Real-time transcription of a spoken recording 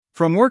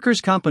From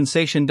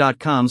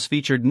WorkersCompensation.com's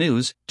featured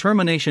news,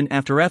 Termination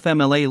after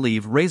FMLA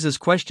Leave Raises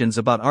Questions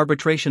about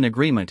Arbitration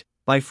Agreement,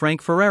 by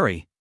Frank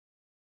Ferreri.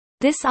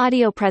 This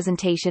audio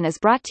presentation is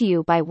brought to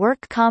you by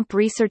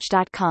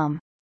WorkCompResearch.com.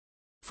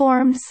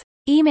 Forms,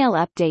 email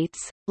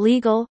updates,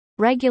 legal,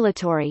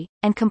 regulatory,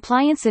 and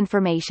compliance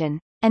information,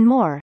 and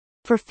more,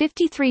 for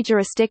 53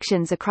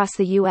 jurisdictions across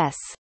the U.S.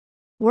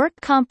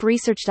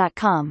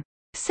 WorkCompResearch.com,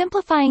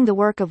 simplifying the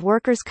work of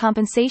workers'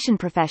 compensation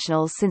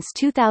professionals since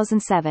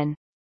 2007.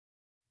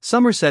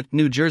 Somerset,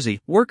 New Jersey,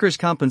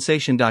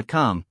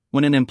 WorkersCompensation.com.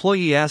 When an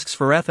employee asks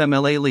for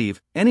FMLA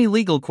leave, any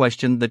legal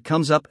question that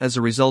comes up as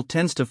a result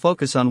tends to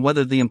focus on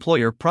whether the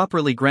employer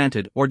properly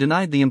granted or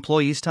denied the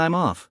employee's time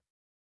off.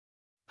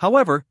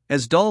 However,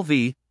 as Dahl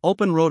v.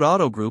 Open Road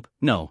Auto Group,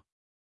 No.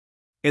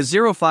 As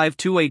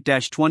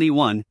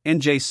 0528-21,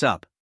 NJ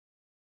Sup.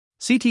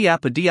 CT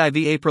APA Div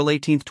April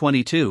 18,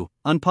 22,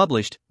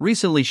 unpublished,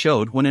 recently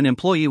showed when an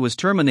employee was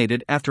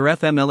terminated after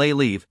FMLA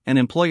leave, an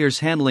employer's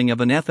handling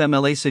of an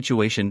FMLA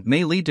situation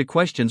may lead to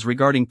questions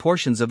regarding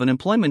portions of an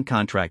employment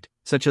contract,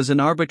 such as an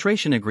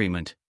arbitration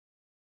agreement.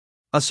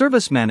 A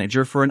service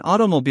manager for an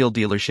automobile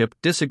dealership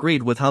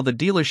disagreed with how the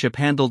dealership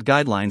handled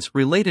guidelines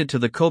related to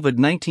the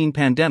COVID-19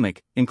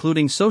 pandemic,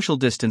 including social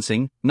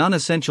distancing,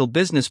 non-essential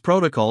business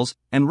protocols,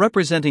 and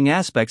representing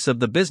aspects of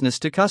the business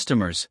to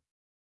customers.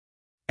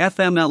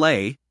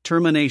 FMLA,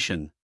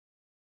 termination.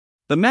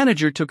 The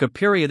manager took a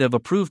period of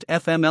approved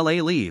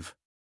FMLA leave.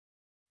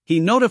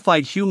 He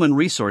notified Human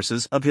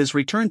Resources of his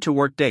return to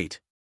work date.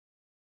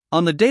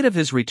 On the date of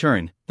his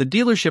return, the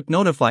dealership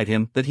notified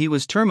him that he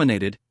was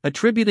terminated,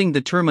 attributing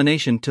the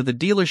termination to the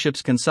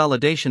dealership's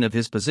consolidation of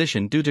his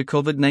position due to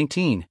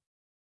COVID-19.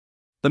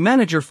 The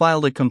manager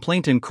filed a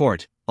complaint in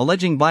court,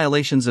 alleging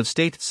violations of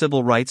state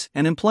civil rights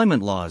and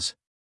employment laws.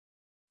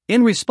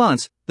 In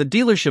response, the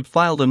dealership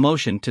filed a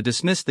motion to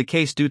dismiss the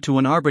case due to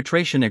an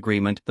arbitration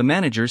agreement the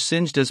manager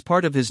singed as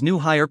part of his new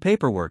hire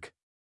paperwork.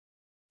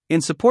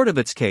 In support of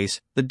its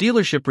case, the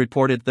dealership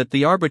reported that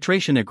the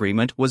arbitration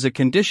agreement was a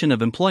condition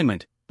of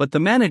employment, but the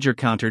manager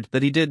countered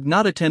that he did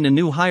not attend a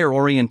new hire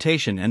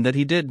orientation and that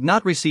he did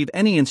not receive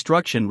any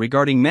instruction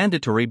regarding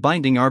mandatory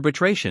binding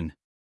arbitration.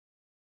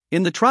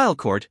 In the trial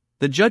court,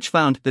 the judge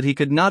found that he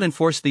could not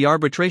enforce the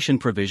arbitration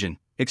provision,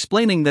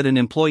 explaining that an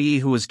employee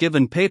who was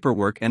given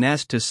paperwork and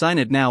asked to sign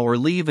it now or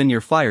leave and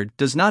you're fired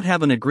does not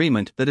have an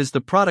agreement that is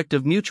the product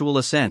of mutual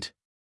assent.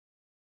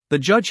 The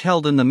judge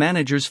held in the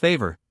manager's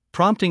favor,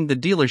 prompting the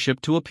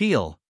dealership to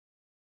appeal.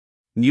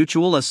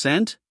 Mutual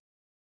assent?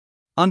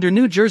 Under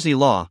New Jersey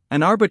law,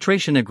 an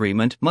arbitration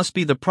agreement must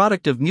be the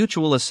product of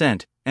mutual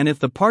assent, and if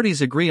the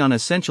parties agree on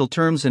essential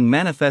terms and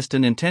manifest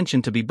an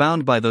intention to be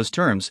bound by those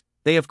terms,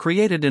 they have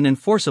created an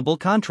enforceable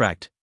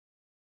contract.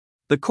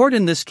 The court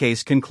in this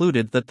case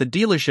concluded that the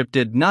dealership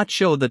did not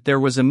show that there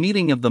was a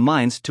meeting of the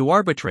minds to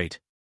arbitrate.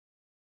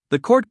 The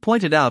court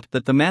pointed out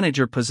that the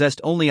manager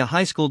possessed only a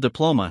high school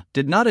diploma,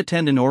 did not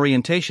attend an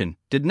orientation,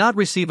 did not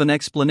receive an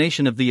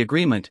explanation of the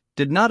agreement,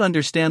 did not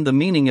understand the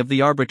meaning of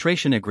the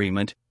arbitration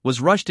agreement, was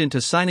rushed into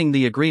signing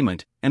the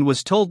agreement, and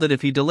was told that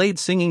if he delayed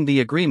signing the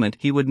agreement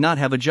he would not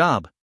have a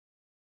job.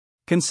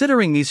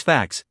 Considering these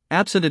facts,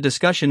 absent a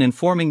discussion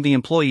informing the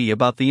employee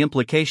about the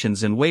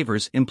implications and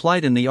waivers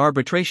implied in the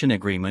arbitration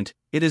agreement,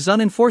 it is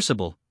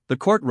unenforceable, the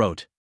court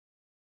wrote.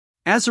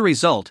 As a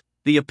result,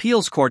 the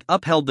appeals court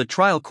upheld the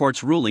trial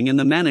court's ruling in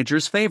the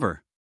manager's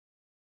favor.